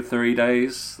 2 to 3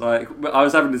 days. Like I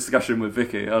was having a discussion with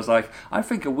Vicky. I was like, I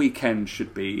think a weekend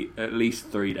should be at least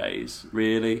 3 days.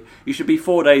 Really, you should be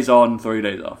 4 days on, 3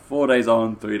 days off. 4 days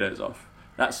on, 3 days off.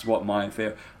 That's what my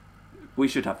fear. We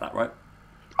should have that, right?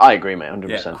 I agree, mate. 100%.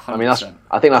 Yeah, 100%. I mean,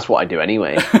 I think that's what I do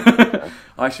anyway.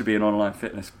 I should be an online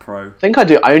fitness pro. I think I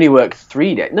do. I only work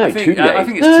 3 days. No, 2 days. I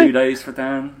think it's 2 days for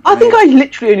Dan. I think I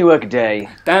literally only work a day.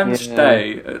 Dan's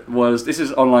day was, this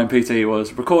is online PT,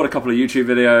 was record a couple of YouTube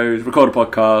videos, record a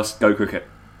podcast, go cricket.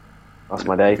 That's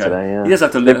my day today, yeah. He does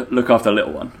have to look after a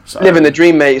little one. So. Living the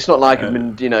dream, mate. It's not like I've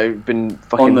been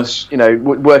fucking,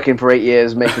 working for 8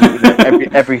 years, making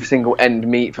every single end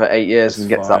meet for 8 years and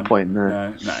get to that point.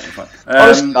 No, you're fine.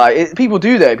 Honestly, people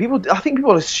do though. I think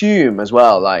people assume as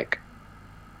well, like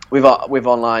with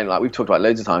online, like we've talked about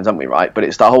loads of times, haven't we? Right, but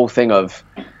it's that whole thing of,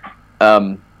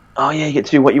 oh yeah, you get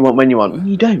to do what you want when you want.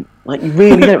 You don't. Like you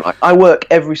really don't. Like, I work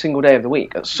every single day of the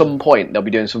week. At some point, they'll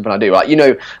be doing something I do. Like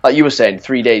like you were saying,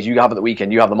 3 days you have at the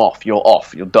weekend, you have them off. You're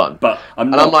off. You're done. But I'm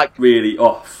not really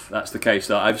off. That's the case.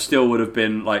 That I still would have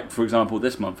been like, for example,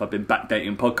 this month I've been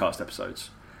backdating podcast episodes.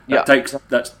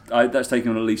 That's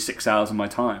taken at least 6 hours of my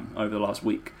time over the last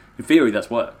week. In theory,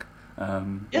 that's work.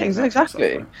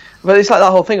 Exactly. But it's like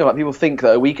that whole thing about people think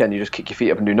that a weekend you just kick your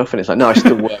feet up and do nothing. It's like, no, I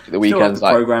still work at the weekends. Still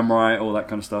have the program right, all that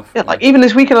kind of stuff. Yeah, like even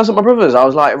this weekend I was at my brother's. I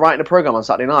was like writing a program on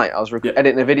Saturday night. I was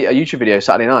editing a YouTube video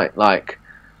Saturday night. Like,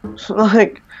 but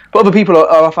other people are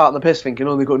off out on the piss thinking,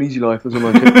 oh, they've got an easy life.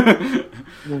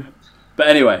 But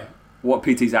anyway, what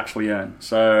PTs actually earn.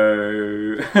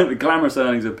 So the glamorous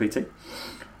earnings of PT.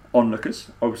 Onlookers,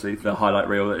 obviously the highlight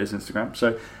reel that is Instagram.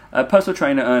 So a personal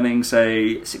trainer earning,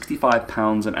 say,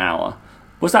 £65 an hour.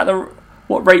 Was that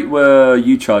what rate were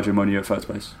you charging when you were at First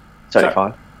Base?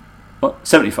 75. What?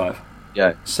 75?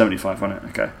 Yeah. 75, wasn't it?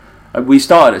 Okay. We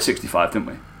started at 65, didn't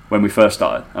we? When we first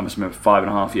started. I must remember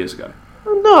 5.5 years ago.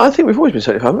 No, I think we've always been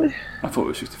 75, haven't we? I thought it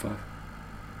was 65.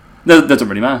 No, that doesn't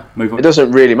really matter. Move on. It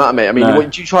doesn't really matter, mate. I mean, what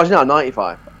do you charge now?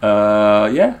 95?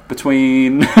 Yeah,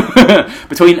 between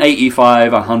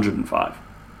 85 and 105.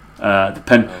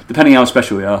 Depending how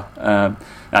special we are.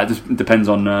 That just depends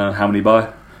on how many you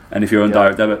buy and if you're on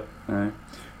direct debit,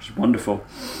 which is wonderful.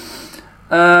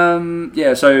 So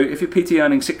if you're PT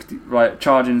earning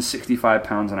charging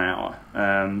 £65 an hour,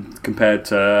 compared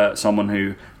to someone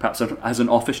who perhaps has an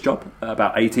office job,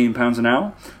 about £18 an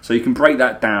hour. So you can break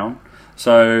that down.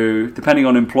 So depending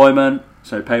on employment,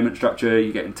 so payment structure,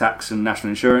 you're getting tax and national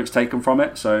insurance taken from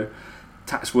it. So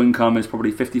taxable income is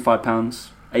probably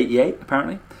 £55.88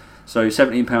 apparently. So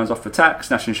 £17 off for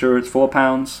tax, national insurance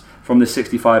 £4. From this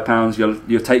 £65,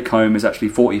 your take home is actually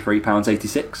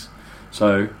 £43.86.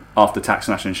 So after tax,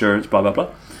 national insurance, blah blah blah.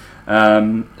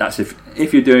 That's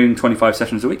if you're doing 25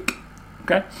 sessions a week.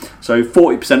 Okay, so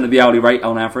 40% of the hourly rate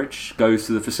on average goes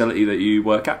to the facility that you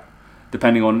work at,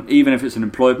 depending on even if it's an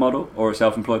employed model or a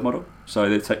self-employed model. So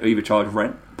they either charge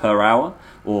rent per hour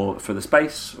or for the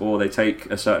space, or they take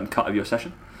a certain cut of your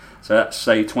session. So that's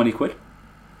say 20 quid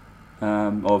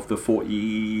of the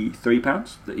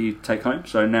 £43 that you take home.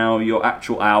 So now your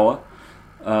actual hour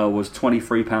was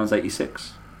 £23.86.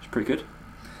 It's pretty good.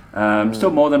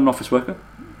 Still more than an office worker.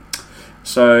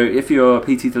 So if your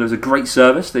PT delivers a great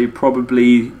service, they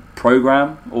probably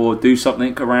program or do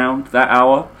something around that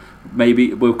hour.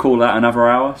 Maybe we'll call that another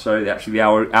hour. So actually the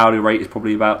hourly rate is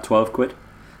probably about 12 quid.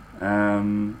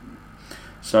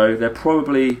 So they're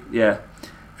probably, if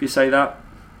you say that,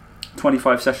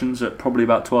 25 sessions at probably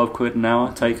about 12 quid an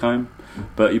hour take home.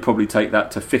 But you probably take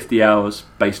that to 50 hours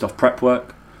based off prep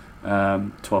work.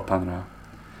 £12 an hour.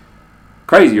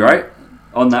 Crazy, right?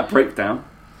 On that breakdown.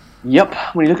 Yep,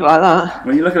 when you look at it like that.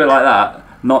 When you look at it like that,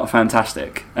 not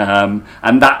fantastic. And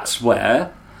that's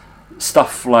where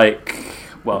stuff like,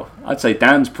 well, I'd say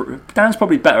Dan's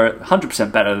probably better,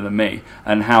 100% better than me,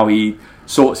 and how he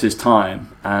sorts his time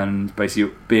and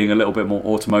basically being a little bit more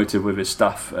automotive with his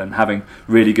stuff and having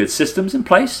really good systems in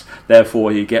place.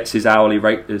 Therefore, he gets his hourly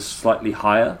rate is slightly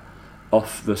higher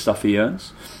off the stuff he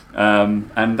earns.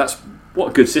 And that's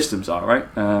what good systems are, right?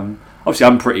 Obviously,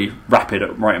 I'm pretty rapid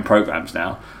at writing programs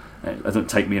now. It doesn't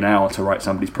take me an hour to write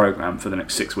somebody's program for the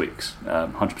next 6 weeks.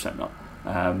 100% not.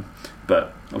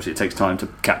 But obviously, it takes time to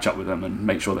catch up with them and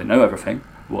make sure they know everything,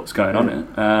 what's going on in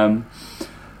it.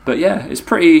 But yeah, it's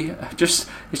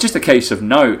just a case of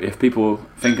note if people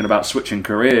thinking about switching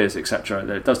careers, etc.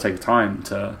 That it does take time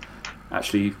to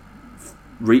actually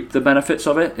reap the benefits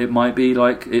of it. It might be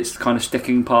like it's kind of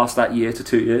sticking past that year to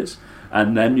 2 years,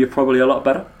 and then you're probably a lot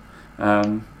better.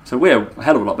 So we're a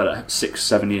hell of a lot better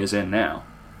 6-7 years in now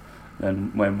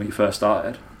than when we first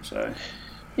started. So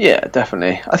yeah,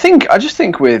 definitely. I just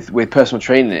think with personal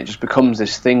training, it just becomes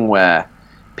this thing where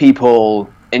people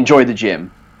enjoy the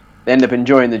gym. They end up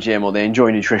enjoying the gym, or they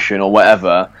enjoy nutrition or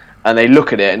whatever, and they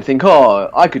look at it and think, oh,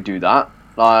 I could do that.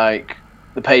 Like,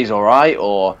 the pay's all right,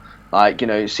 or like, you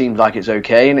know, it seems like it's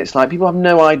okay. And it's like people have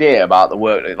no idea about the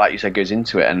work that, like you said, goes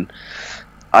into it. And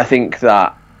I think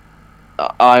that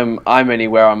I'm only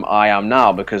where I am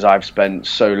now because I've spent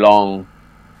so long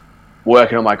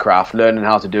working on my craft, learning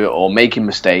how to do it, or making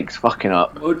mistakes, fucking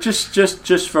up. Well,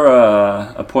 just for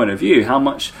a point of view, how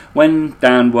much when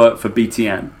Dan worked for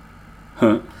BTN,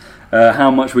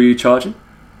 how much were you charging?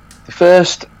 The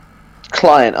first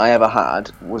client I ever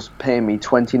had was paying me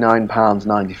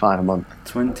 £29.95 a month.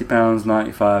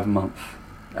 £20.95 a month.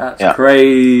 That's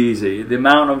crazy. The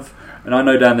amount of, and I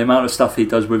know Dan, the amount of stuff he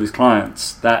does with his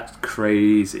clients, that's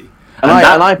crazy. And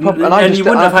you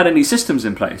wouldn't have had any systems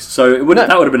in place, so it wouldn't.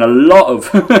 No. That would have been a lot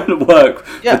of work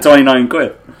for 29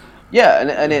 quid. Yeah,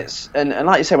 and it's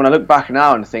like you said, when I look back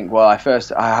now and think, well, I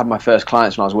had my first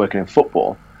clients when I was working in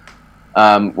football.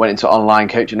 Went into online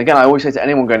coaching. Again, I always say to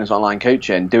anyone going into online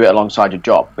coaching, do it alongside your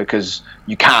job, because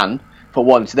you can, for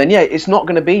one. So then, it's not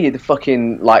going to be the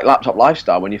fucking like laptop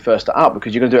lifestyle when you first start out,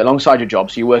 because you're going to do it alongside your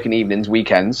job. So you work in evenings,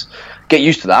 weekends. Get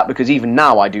used to that, because even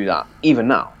now I do that. Even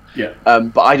now. Yeah.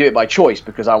 But I do it by choice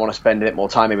because I want to spend a bit more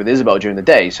time with Isabel during the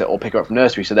day, or pick her up from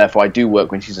nursery. So therefore, I do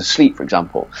work when she's asleep, for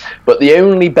example. But the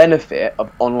only benefit of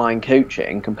online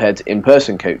coaching compared to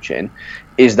in-person coaching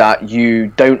is that you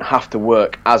don't have to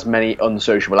work as many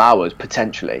unsociable hours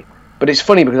potentially. But it's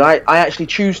funny because I actually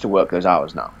choose to work those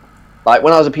hours now. Like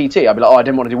when I was a PT, I'd be like, oh, I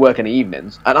didn't want to do work in the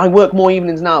evenings, and I work more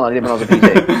evenings now than I did when I was a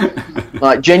PT.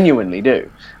 Like genuinely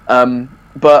do.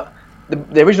 But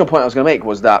the original point I was going to make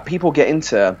was that people get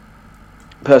into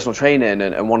personal training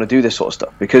and want to do this sort of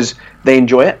stuff because they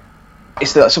enjoy it.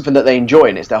 It's something that they enjoy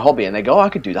and it's their hobby, and they go, oh, I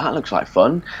could do that, it looks like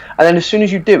fun. And then as soon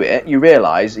as you do it, you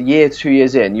realise a year, 2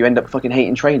 years in, you end up fucking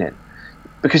hating training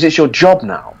because it's your job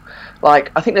now.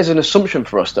 Like, I think there's an assumption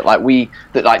for us that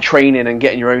like training and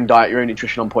getting your own diet, your own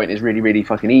nutrition on point is really, really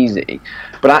fucking easy.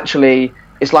 But actually,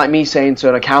 it's like me saying to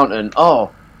an accountant,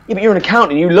 oh, yeah, but you're an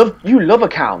accountant, you love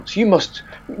accounts, you must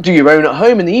do your own at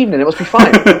home in the evening, it must be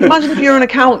fine. Imagine if you're an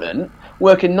accountant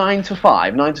working 9 to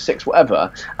 5, 9 to 6,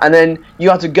 whatever, and then you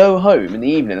have to go home in the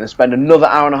evening and spend another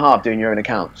hour and a half doing your own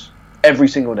accounts every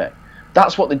single day.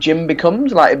 That's what the gym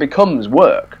becomes. Like, it becomes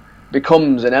work,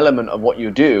 becomes an element of what you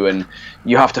do, and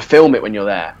you have to film it when you're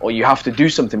there, or you have to do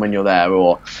something when you're there,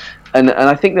 and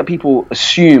I think that people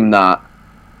assume that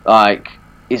like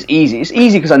it's easy. It's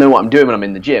easy because I know what I'm doing when I'm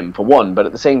in the gym, for one, but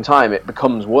at the same time it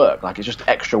becomes work. Like, it's just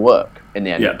extra work in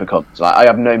the end. It becomes like I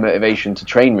have no motivation to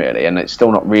train really, and it's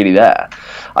still not really there.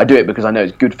 I do it because I know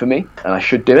it's good for me and I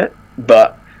should do it,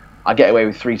 but I get away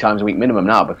with 3 times a week minimum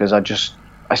now because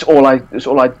it's all I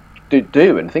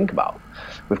do and think about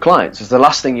with clients. It's the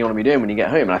last thing you want to be doing when you get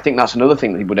home. And I think that's another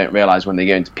thing that people don't realize when they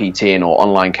go into PTing or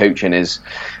online coaching is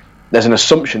there's an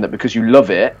assumption that because you love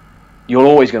it, you're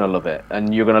always going to love it,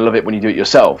 and you're going to love it when you do it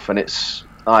yourself. And it's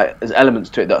like there's elements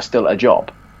to it that are still a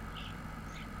job.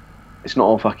 It's not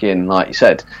all fucking, like you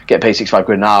said, get paid 65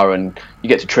 quid an hour and you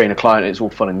get to train a client and it's all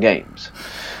fun and games.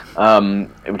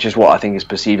 Which is what I think is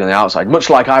perceived on the outside. Much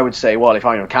like I would say, well, if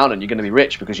I'm an accountant, you're going to be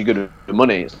rich because you're good at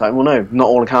money. It's like, well, no, not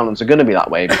all accountants are going to be that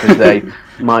way because they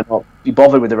might not be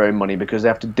bothered with their own money because they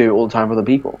have to do it all the time for other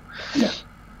people. Yeah.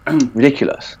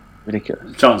 Ridiculous.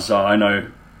 Chances are, I know,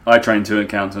 I train 2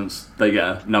 accountants. They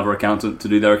get another accountant to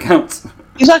do their accounts.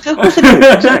 Exactly, of course they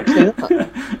do.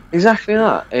 Exactly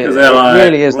that. It like,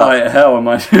 really is why that. the hell am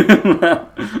I doing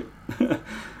that?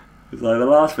 So the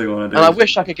last thing I want to do. And I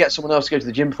wish I could get someone else to go to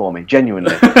the gym for me,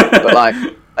 genuinely. But like,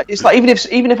 it's like even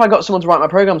if I got someone to write my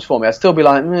programs for me, I'd still be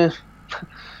like,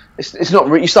 it's not.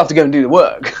 You still have to go and do the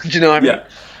work. Do you know what I mean?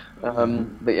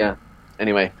 Yeah. But yeah.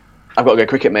 Anyway, I've got to go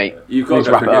cricket, mate. You've got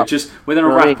to go cricket. Just we're going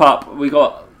to wrap up. We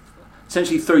got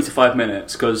essentially 3 to 5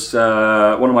 minutes because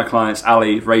one of my clients,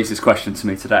 Ali, raised this question to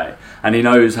me today, and he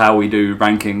knows how we do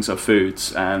rankings of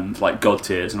foods and like God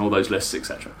tiers and all those lists,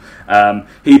 etc.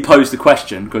 He posed the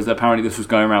question because apparently this was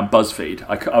going around BuzzFeed.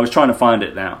 I was trying to find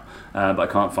it now, but I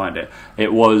can't find it.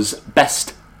 It was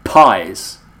best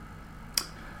pies.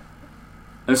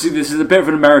 And see, this is a bit of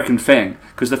an American thing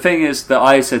because the thing is that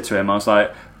I said to him, I was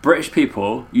like, British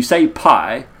people, you say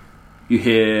pie, you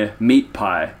hear meat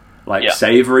pie. Like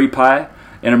savoury pie.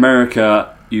 In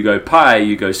America, you go pie,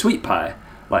 you go sweet pie.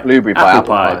 Like blueberry pie, apple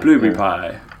pie, blueberry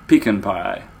pie, pecan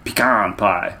pie,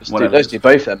 whatever. Those two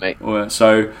both there, mate.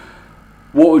 So,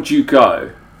 what would you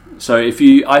go? So I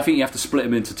think you have to split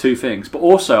them into two things. But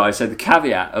also, I said the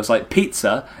caveat, I was like,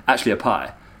 pizza, actually a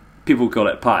pie. People call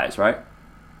it pies, right?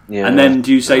 Yeah. And then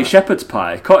do you say shepherd's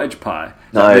pie, cottage pie?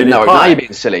 No, now you're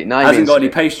being silly. Hasn't got any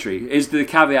pastry. Is the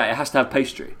caveat it has to have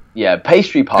pastry? Yeah,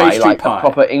 pastry pie, a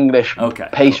proper English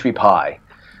pastry pie.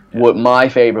 Yeah. My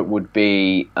favourite would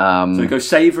be... so you go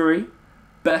savoury,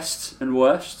 best and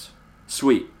worst,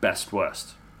 sweet, best,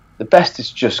 worst. The best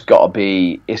is just got to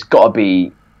be... It's got to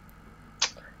be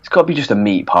just a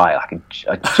meat pie, like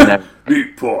a generic...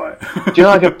 meat pie. Do you know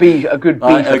like a good beef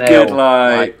like and ale? A good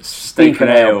like steak and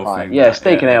ale pie. thing. Yeah,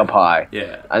 steak and ale pie.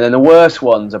 Yeah. And then the worst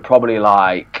ones are probably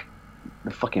like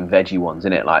the fucking veggie ones,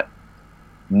 innit? Like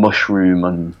mushroom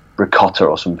and ricotta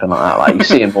or something like that. Like you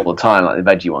see them all the time. Like the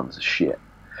veggie ones are shit.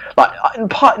 Like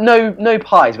no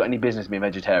pie's got any business being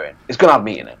vegetarian. It's got to have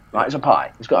meat in it. Right? It's a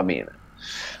pie. It's got to have meat in it.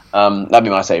 That'd be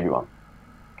my savoury one.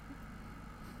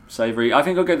 Savoury. I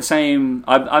think I'll go the same.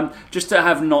 I'm just to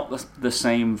have not the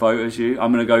same vote as you.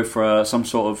 I'm going to go for some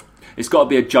sort of. It's got to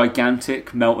be a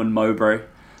gigantic Melton Mowbray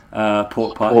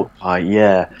pork pie. Pork pie,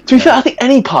 yeah. To be fair, I think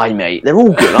any pie, mate, they're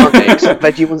all good, aren't they? Except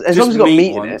veggie ones, as long as it's got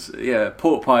meat ones. In it. Yeah,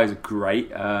 pork pies are great.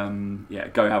 Yeah,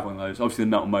 go have one of those. Obviously, the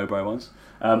Melton Mowbray ones,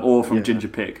 or from Ginger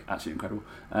Pig, absolutely incredible.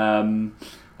 And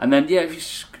then if you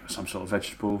some sort of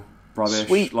vegetable rubbish,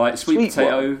 sweet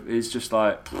potato is just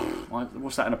like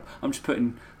what's that? I'm just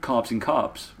putting carbs in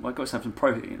carbs. Well, I've got to have some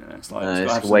protein in it. It's like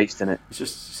it's waste in it. It's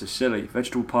just silly.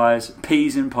 Vegetable pies,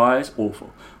 peas in pies,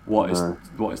 awful. What is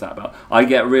that about?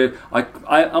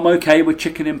 I'm okay with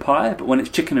chicken in pie, but when it's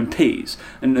chicken and peas,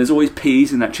 and there's always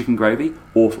peas in that chicken gravy,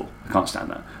 awful. I can't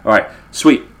stand that. All right,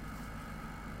 sweet.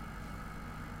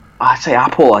 I'd say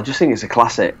apple. I just think it's a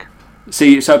classic.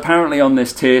 See, so apparently on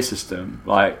this tier system,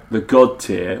 like the God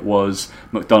tier was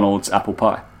McDonald's apple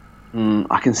pie.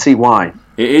 I can see why.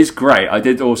 It is great. I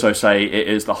did also say it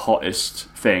is the hottest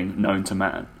thing known to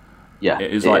man. Yeah,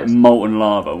 it is like molten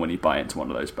lava when you bite into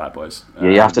one of those bad boys. Yeah,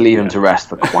 you have to leave them to rest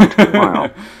for quite a while.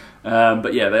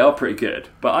 But yeah, they are pretty good.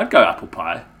 But I'd go apple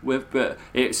pie but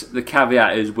it's the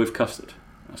caveat is with custard.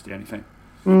 That's the only thing.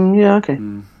 Yeah, okay.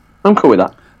 I'm cool with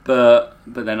that. But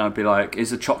then I'd be like,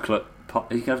 is a chocolate pie?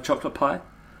 You can have a chocolate pie.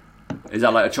 Is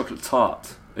that like a chocolate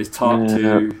tart? Is tart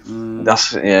too?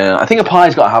 That's I think a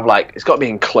pie's got to have it's got to be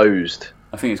enclosed.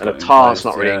 I think it's got. And a tart's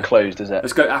not really enclosed, is it?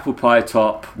 Let's go apple pie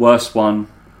top. Worst one.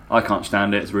 I can't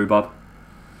stand it. It's rhubarb.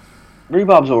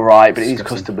 Rhubarb's all right, but it needs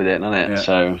custard with it, doesn't it? Yeah.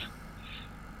 So,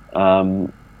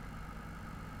 I'm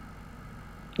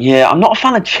not a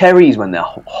fan of cherries when they're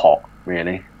hot.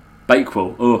 Really.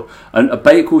 Bakewell. Oh, and a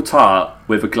Bakewell tart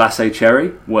with a glacé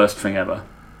cherry. Worst thing ever.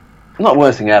 Not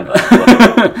worst thing ever.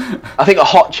 I think a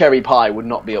hot cherry pie would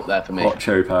not be up there for me. Hot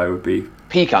cherry pie would be.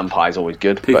 Pecan pie is always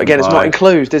good, but again, it's not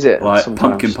enclosed, is it? Like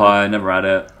pumpkin pie, never had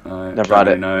it. Never had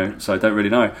it. No, so I don't really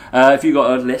know. If you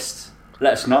got a list,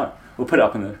 let us know. We'll put it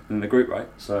up in the group, right?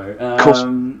 So,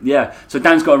 yeah. So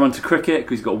Dan's got to run to cricket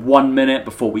because he's got 1 minute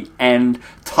before we end.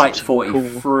 Tight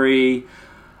 43. Cool.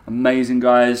 Amazing,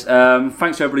 guys.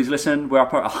 Thanks to everybody who's listened. We're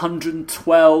up at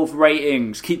 112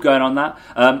 ratings. Keep going on that.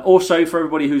 Also, for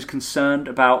everybody who's concerned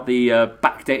about the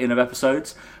backdating of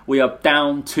episodes, we are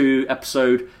down to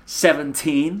episode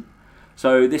 17.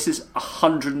 So this is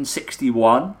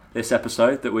 161, this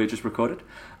episode that we just recorded.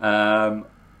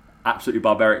 Absolutely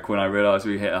barbaric when I realised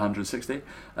we hit 160.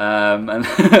 And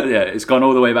yeah, it's gone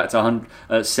all the way back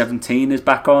to 17 is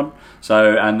back on.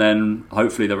 So, and then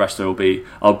hopefully the rest will be,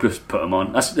 I'll just put them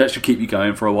on. That should keep you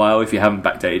going for a while if you haven't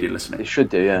backdated your listening. It should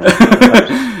do,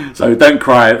 yeah. So don't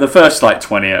cry. The first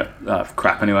 20 are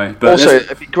crap anyway. But also,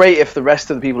 it'd be great if the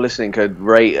rest of the people listening could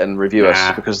rate and review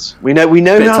us, because we know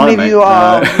how many of you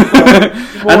are.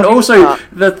 And also,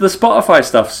 the Spotify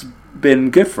stuff's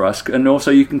been good for us, and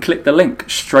also you can click the link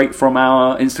straight from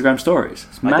our Instagram stories.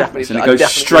 It's madness, and it goes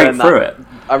straight through it.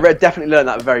 I definitely learned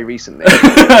that very recently.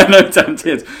 No, Dan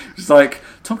did. It's like,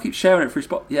 Tom keeps sharing it through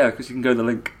Spotify. Yeah, because you can go to the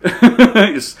link.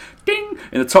 Just ding!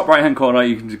 In the top right-hand corner,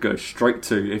 you can just go straight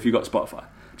to, if you've got Spotify.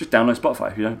 Just download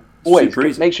Spotify if you don't. Always, super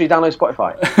easy. Make sure you download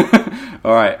Spotify.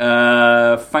 All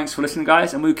right, thanks for listening,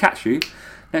 guys, and we'll catch you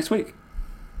next week.